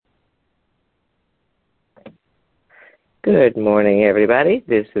Good morning, everybody.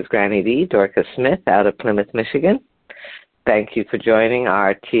 This is Granny D, Dorcas Smith, out of Plymouth, Michigan. Thank you for joining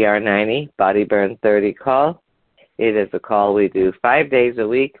our TR90 Body Burn 30 call. It is a call we do 5 days a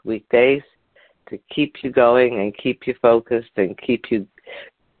week, weekdays, to keep you going and keep you focused and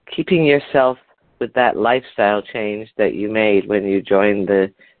keeping yourself with that lifestyle change that you made when you joined the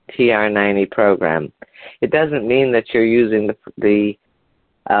TR90 program. It doesn't mean that you're using the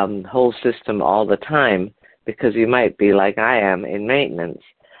whole system all the time, because you might be like I am in maintenance,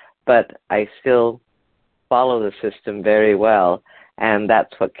 but I still follow the system very well, and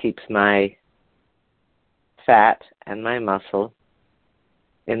that's what keeps my fat and my muscle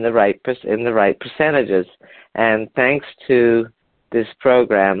in the right percentages. And thanks to this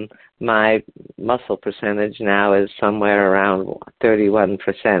program, my muscle percentage now is somewhere around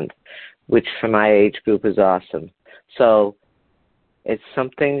 31%, which for my age group is awesome. So it's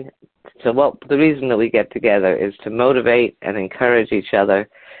something. So the reason that we get together is to motivate and encourage each other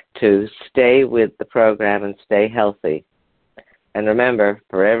to stay with the program and stay healthy. And remember,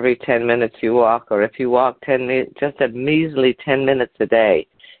 for every 10 minutes you walk, or if you walk 10 minutes, just a measly 10 minutes a day,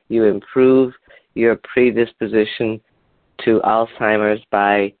 you improve your predisposition to Alzheimer's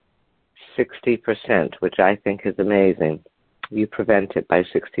by 60%, which I think is amazing. You prevent it by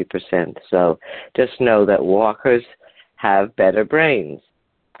 60%. So just know that walkers have better brains.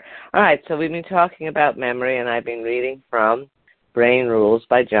 All right, so we've been talking about memory, and I've been reading from Brain Rules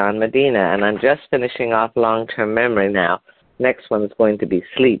by John Medina, and I'm just finishing off long-term memory now. Next one is going to be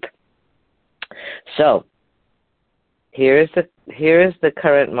sleep. So here is the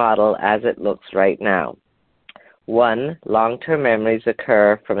current model as it looks right now. 1, long-term memories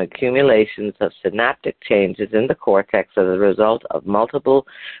occur from accumulations of synaptic changes in the cortex as a result of multiple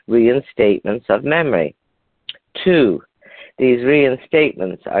reinstatements of memory. 2, these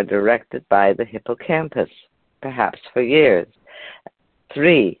reinstatements are directed by the hippocampus, perhaps for years.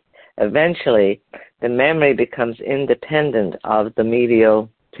 3, eventually, the memory becomes independent of the medial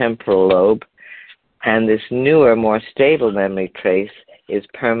temporal lobe, and this newer, more stable memory trace is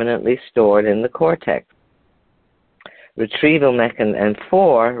permanently stored in the cortex.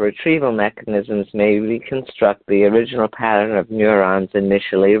 4, retrieval mechanisms may reconstruct the original pattern of neurons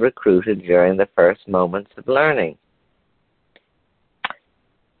initially recruited during the first moments of learning.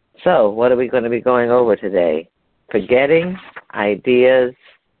 So, what are we going to be going over today? Forgetting and ideas.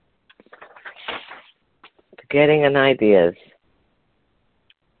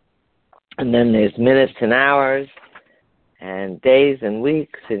 And then there's minutes and hours, and days and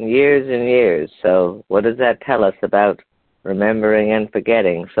weeks and years. So what does that tell us about remembering and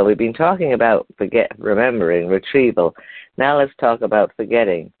forgetting? So we've been talking about remembering, retrieval. Now let's talk about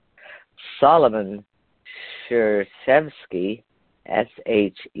forgetting. Solomon Shereshevsky,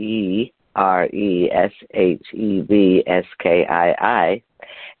 Shereshevskii,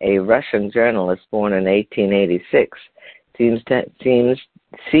 a Russian journalist born in 1886,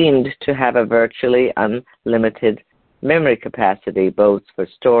 seemed to have a virtually unlimited memory capacity, both for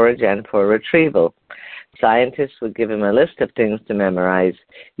storage and for retrieval. Scientists would give him a list of things to memorize,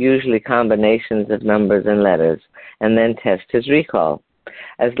 usually combinations of numbers and letters, and then test his recall.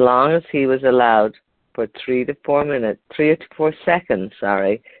 As long as he was allowed for 3 to 4 seconds,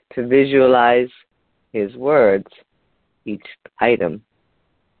 to visualize his words, each item,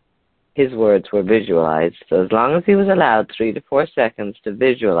 his words were visualized. So as long as he was allowed 3 to 4 seconds to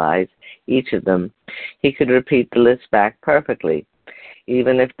visualize each of them, he could repeat the list back perfectly.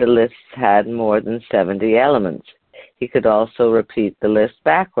 Even if the lists had more than 70 elements, he could also repeat the list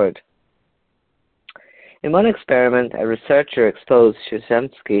backward. In one experiment, a researcher exposed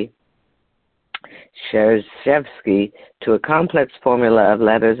Shereshevsky to a complex formula of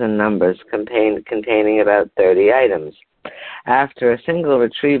letters and numbers containing about 30 items. After a single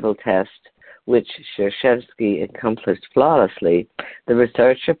retrieval test, which Shereshevsky accomplished flawlessly, the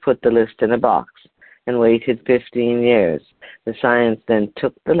researcher put the list in a box and waited 15 years. The science then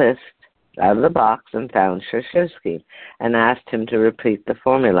took the list out of the box and found Shereshevsky and asked him to repeat the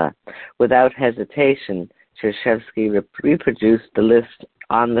formula. Without hesitation, Shereshevsky reproduced the list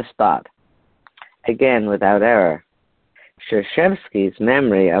on the spot, again without error. Shereshevsky's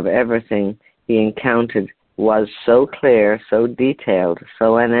memory of everything he encountered was so clear, so detailed,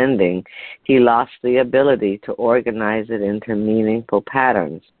 so unending, he lost the ability to organize it into meaningful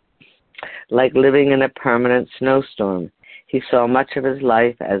patterns. Like living in a permanent snowstorm, he saw much of his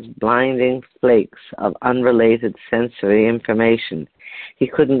life as blinding flakes of unrelated sensory information. He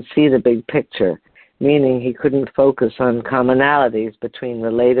couldn't see the big picture, meaning he couldn't focus on commonalities between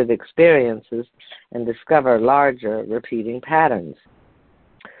related experiences and discover larger repeating patterns.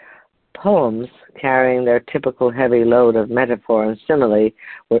 poems, carrying their typical heavy load of metaphor and simile,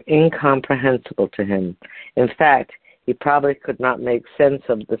 were incomprehensible to him. In fact, he probably could not make sense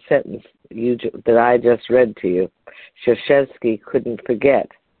of the sentence that I just read to you. Shershevsky couldn't forget,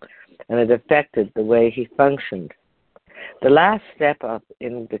 and it affected the way he functioned. The last step up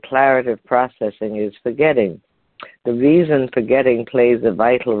in declarative processing is forgetting. The reason forgetting plays a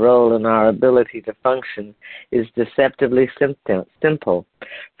vital role in our ability to function is deceptively simple.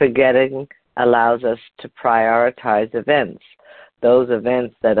 Forgetting allows us to prioritize events. Those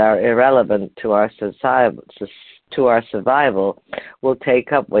events that are irrelevant to our survival will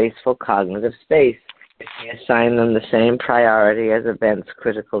take up wasteful cognitive space if we assign them the same priority as events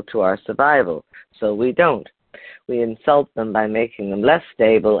critical to our survival. So we don't. We insult them by making them less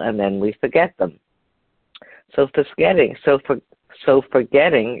stable, and then we forget them. So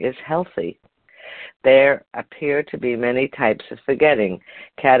forgetting is healthy. There appear to be many types of forgetting,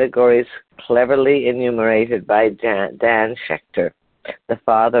 categories cleverly enumerated by Dan Schechter, the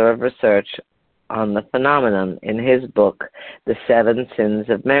father of research on the phenomenon, in his book, The 7 Sins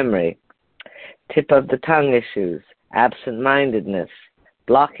of Memory. Tip of the tongue issues, absent-mindedness,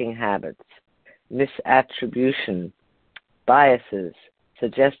 blocking habits, misattribution, biases,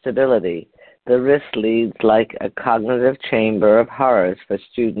 suggestibility. The risk leads like a cognitive chamber of horrors for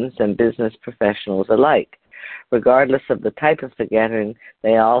students and business professionals alike. Regardless of the type of forgetting,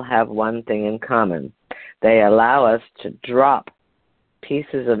 they all have one thing in common. They allow us to drop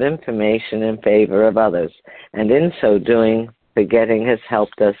pieces of information in favor of others, and in so doing, forgetting has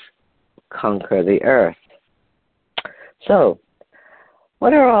helped us conquer the earth. So,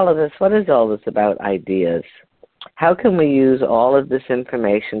 what is all this about ideas? How can we use all of this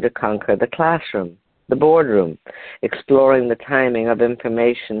information to conquer the classroom, the boardroom? Exploring the timing of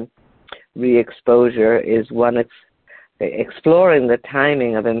information re-exposure is one of the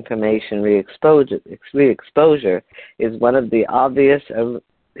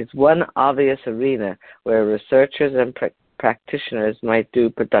one obvious arena where researchers and practitioners might do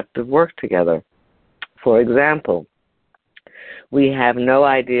productive work together. For example, we have no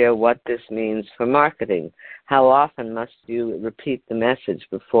idea what this means for marketing. How often must you repeat the message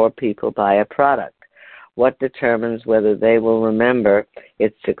before people buy a product? What determines whether they will remember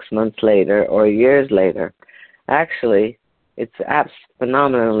it 6 months later or years later? Actually, it's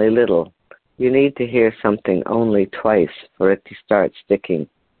phenomenally little. You need to hear something only twice for it to start sticking.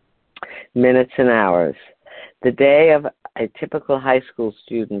 Minutes and hours. The day of a typical high school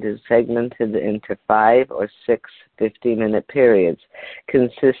student is segmented into 5 or 6 50-minute periods,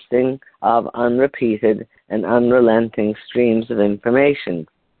 consisting of unrepeated and unrelenting streams of information.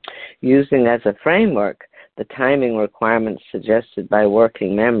 Using as a framework the timing requirements suggested by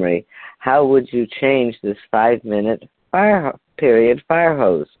working memory, how would you change this 5-minute period fire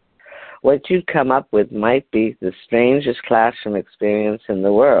hose? What you'd come up with might be the strangest classroom experience in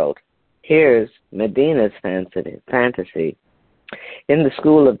the world. Here's Medina's fantasy. In the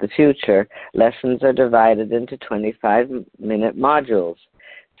School of the Future, lessons are divided into 25-minute modules,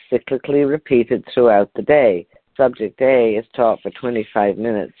 cyclically repeated throughout the day. Subject A is taught for 25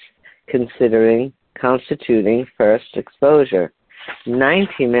 minutes, constituting first exposure.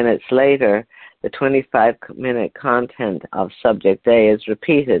 90 minutes later, the 25-minute content of Subject A is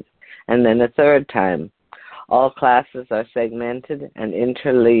repeated, and then a third time. All classes are segmented and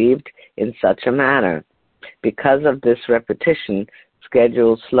interleaved in such a manner. Because of this repetition,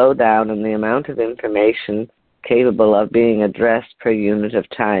 schedules slow down in the amount of information capable of being addressed per unit of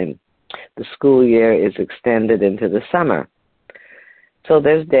time. The school year is extended into the summer. So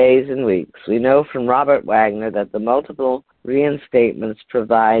there's days and weeks. We know from Robert Wagner that the multiple reinstatements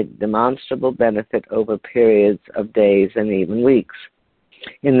provide demonstrable benefit over periods of days and even weeks.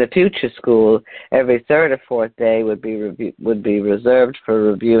 In the future school, every third or fourth day would be reserved for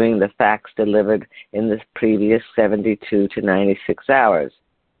reviewing the facts delivered in the previous 72 to 96 hours.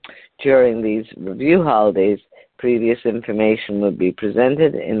 During these review holidays, previous information would be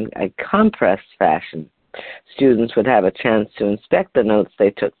presented in a compressed fashion. Students would have a chance to inspect the notes they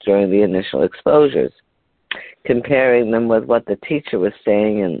took during the initial exposures, comparing them with what the teacher was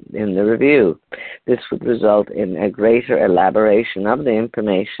saying in the review. This would result in a greater elaboration of the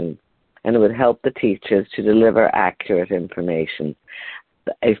information and would help the teachers to deliver accurate information.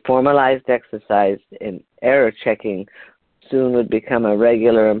 A formalized exercise in error checking soon would become a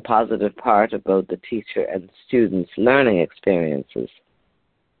regular and positive part of both the teacher and students' learning experiences.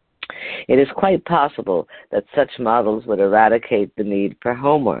 It is quite possible that such models would eradicate the need for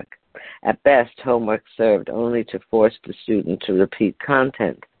homework. At best, homework served only to force the student to repeat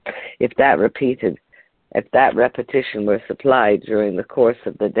content. If that If that repetition were supplied during the course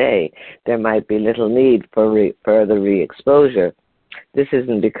of the day, there might be little need for further re-exposure. This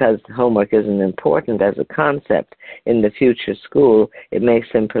isn't because homework isn't important as a concept. In the future school, it may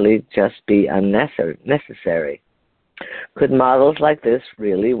simply just be unnecessary. Could models like this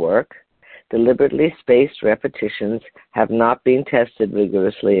really work? Deliberately spaced repetitions have not been tested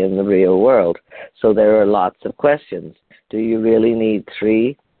rigorously in the real world, so there are lots of questions. Do you really need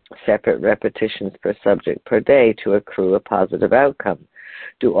 3 separate repetitions per subject per day to accrue a positive outcome?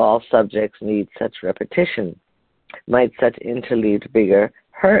 Do all subjects need such repetition? Might such interleaved vigor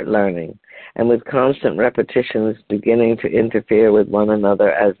hurt learning? And with constant repetitions beginning to interfere with one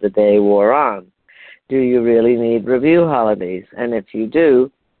another as the day wore on? Do you really need review holidays? And if you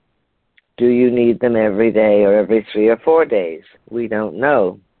do you need them every day or every 3 or 4 days? We don't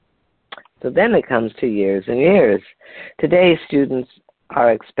know. So then it comes to years and years. Today, students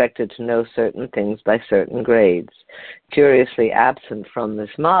are expected to know certain things by certain grades. Curiously absent from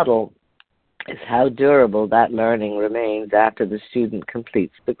this model is how durable that learning remains after the student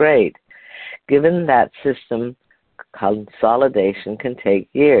completes the grade. Given that system, consolidation can take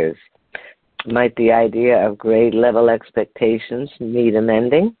years. Might the idea of grade-level expectations need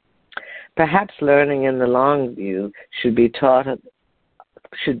amending? Perhaps learning in the long view should be thought of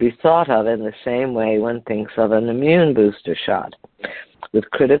in the same way one thinks of an immune booster shot, with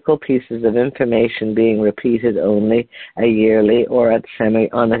critical pieces of information being repeated only a yearly or on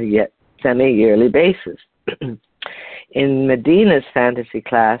a semi-yearly basis. In Medina's fantasy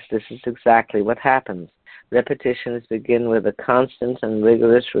class, this is exactly what happens. Repetitions begin with a constant and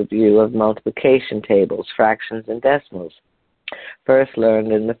rigorous review of multiplication tables, fractions, and decimals, first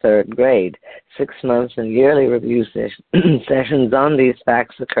learned in the 3rd grade. 6 months and yearly review sessions on these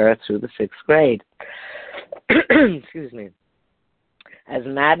facts occur through the 6th grade. Excuse me. As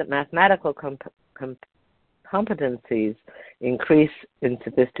mathematical competencies increase in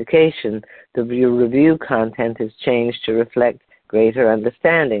sophistication, the review content is changed to reflect greater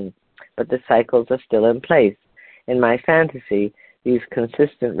understanding, but the cycles are still in place. In my fantasy, these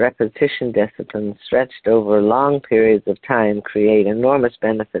consistent repetition disciplines stretched over long periods of time create enormous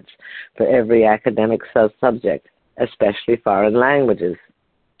benefits for every academic subject, especially foreign languages.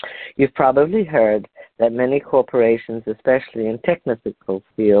 You've probably heard that many corporations, especially in technical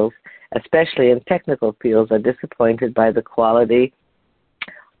fields, are disappointed by the quality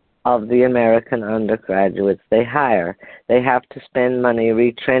of the American undergraduates they hire. They have to spend money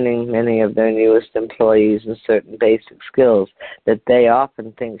retraining many of their newest employees in certain basic skills that they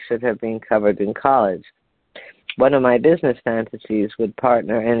often think should have been covered in college. One of my business fantasies would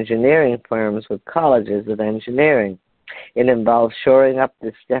partner engineering firms with colleges of engineering. It involves shoring up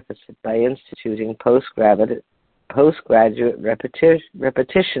this deficit by instituting postgraduate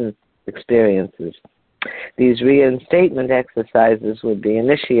repetition experiences. These reinstatement exercises would be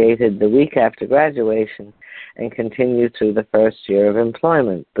initiated the week after graduation and continue through the first year of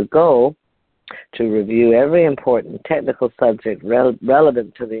employment. The goal, to review every important technical subject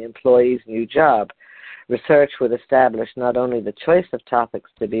relevant to the employee's new job. Research would establish not only the choice of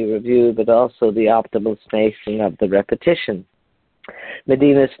topics to be reviewed, but also the optimal spacing of the repetition.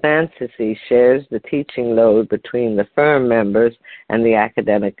 Medina's fantasy shares the teaching load between the firm members and the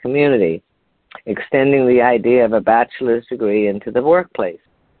academic community, extending the idea of a bachelor's degree into the workplace.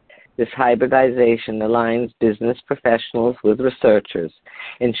 This hybridization aligns business professionals with researchers,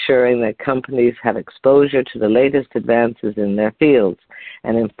 ensuring that companies have exposure to the latest advances in their fields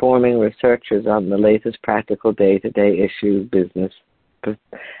and informing researchers on the latest practical day-to-day issues business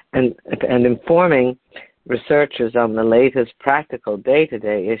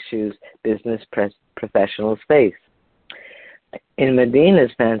professionals face. In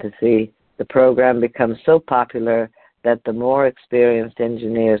Medina's fantasy, the program becomes so popular that the more experienced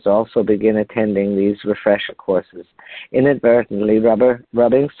engineers also begin attending these refresher courses, inadvertently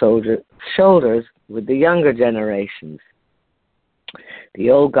rubbing shoulders with the younger generations. The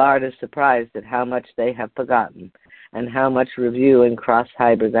old guard is surprised at how much they have forgotten and how much review and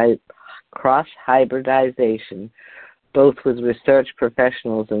cross-hybridization, both with research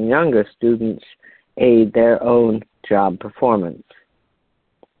professionals and younger students, aid their own job performance.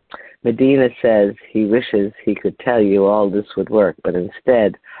 Medina says he wishes he could tell you all this would work, but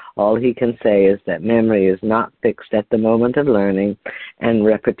instead, all he can say is that memory is not fixed at the moment of learning, and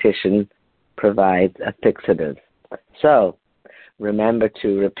repetition provides a fixative. So, remember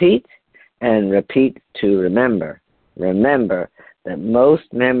to repeat, and repeat to remember. Remember that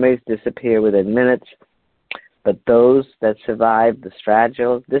most memories disappear within minutes, but those that survive this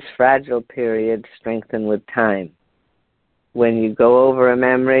fragile period strengthen with time. When you go over a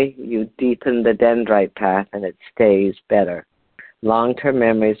memory, you deepen the dendrite path and it stays better. Long-term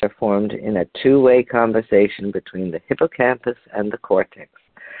memories are formed in a two-way conversation between the hippocampus and the cortex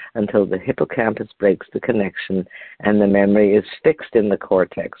until the hippocampus breaks the connection and the memory is fixed in the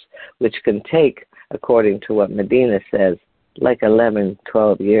cortex, which can take, according to what Medina says, like 11,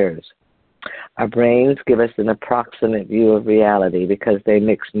 12 years. Our brains give us an approximate view of reality because they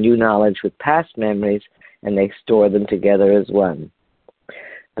mix new knowledge with past memories and they store them together as one.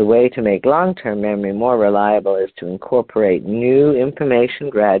 The way to make long-term memory more reliable is to incorporate new information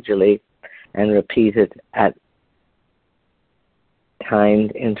gradually and repeat it at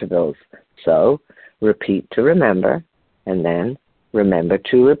timed intervals. So, repeat to remember, and then remember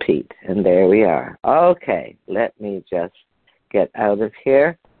to repeat. And there we are. Okay, let me just get out of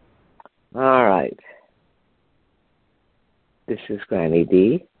here. All right. This is Granny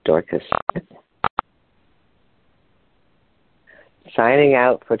D, Dorcas Smith, signing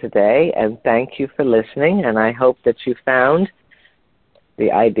out for today, and thank you for listening, and I hope that you found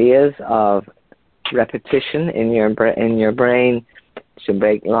the ideas of repetition in your brain to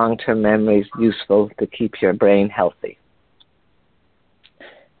make long-term memories useful to keep your brain healthy.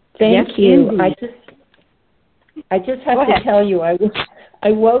 Thank you. I just have to tell you,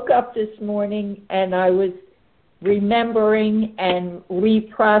 I woke up this morning and I was remembering and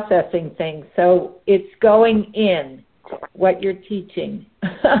reprocessing things, so it's going in. What you're teaching.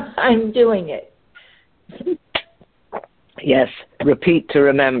 I'm doing it. Yes, repeat to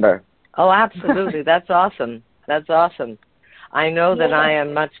remember. Oh, absolutely. That's awesome. That's awesome. I know that I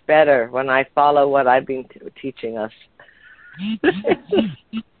am much better when I follow what I've been teaching us.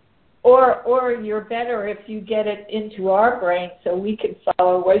 Or you're better if you get it into our brain so we can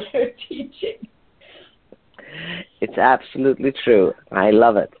follow what you're teaching. It's absolutely true. I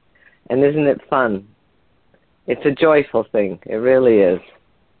love it. And isn't it fun? It's a joyful thing. It really is.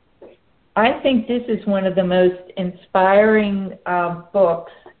 I think this is one of the most inspiring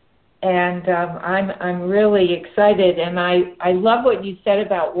books, and I'm really excited. And I love what you said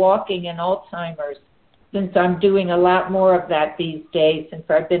about walking and Alzheimer's, since I'm doing a lot more of that these days since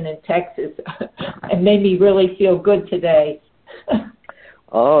I've been in Texas. It made me really feel good today.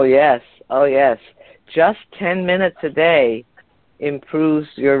 Oh, yes. Oh, yes. Just 10 minutes a day improves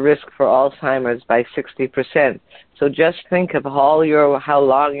your risk for Alzheimer's by 60%. So just think of how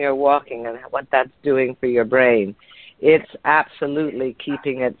long you're walking and what that's doing for your brain. It's absolutely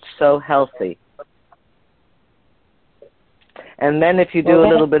keeping it so healthy. And then if you do a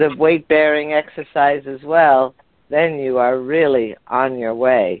little bit of weight-bearing exercise as well, then you are really on your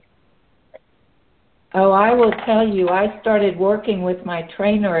way. Oh, I will tell you, I started working with my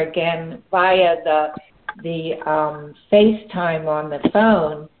trainer again via the FaceTime on the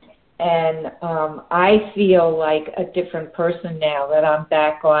phone, and I feel like a different person now that I'm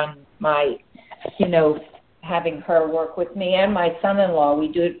back on my, having her work with me and my son-in-law. We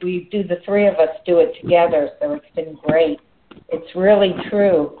do the three of us do it together, so it's been great. It's really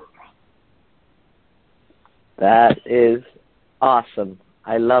true. That is awesome.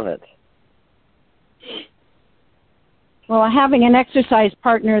 I love it. Well, having an exercise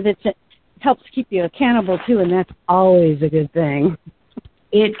partner that helps keep you accountable too, and that's always a good thing.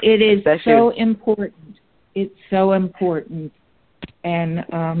 It is so important. It's so important, and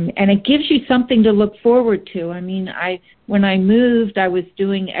it gives you something to look forward to. I mean, when I moved, I was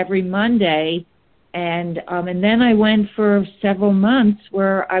doing every Monday, and then I went for several months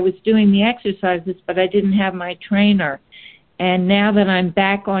where I was doing the exercises, but I didn't have my trainer. And now that I'm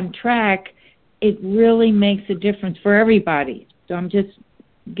back on track, it really makes a difference for everybody. So I'm just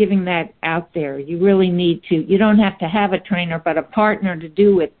giving that out there. You really need to. You don't have to have a trainer, but a partner to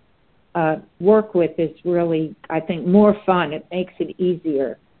do it, work with is really, I think, more fun. It makes it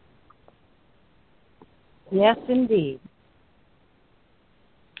easier. Yes, indeed.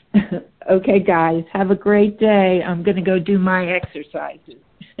 Okay, guys, have a great day. I'm going to go do my exercises.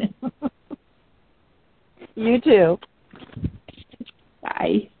 You too.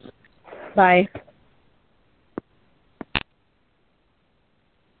 Bye. Bye.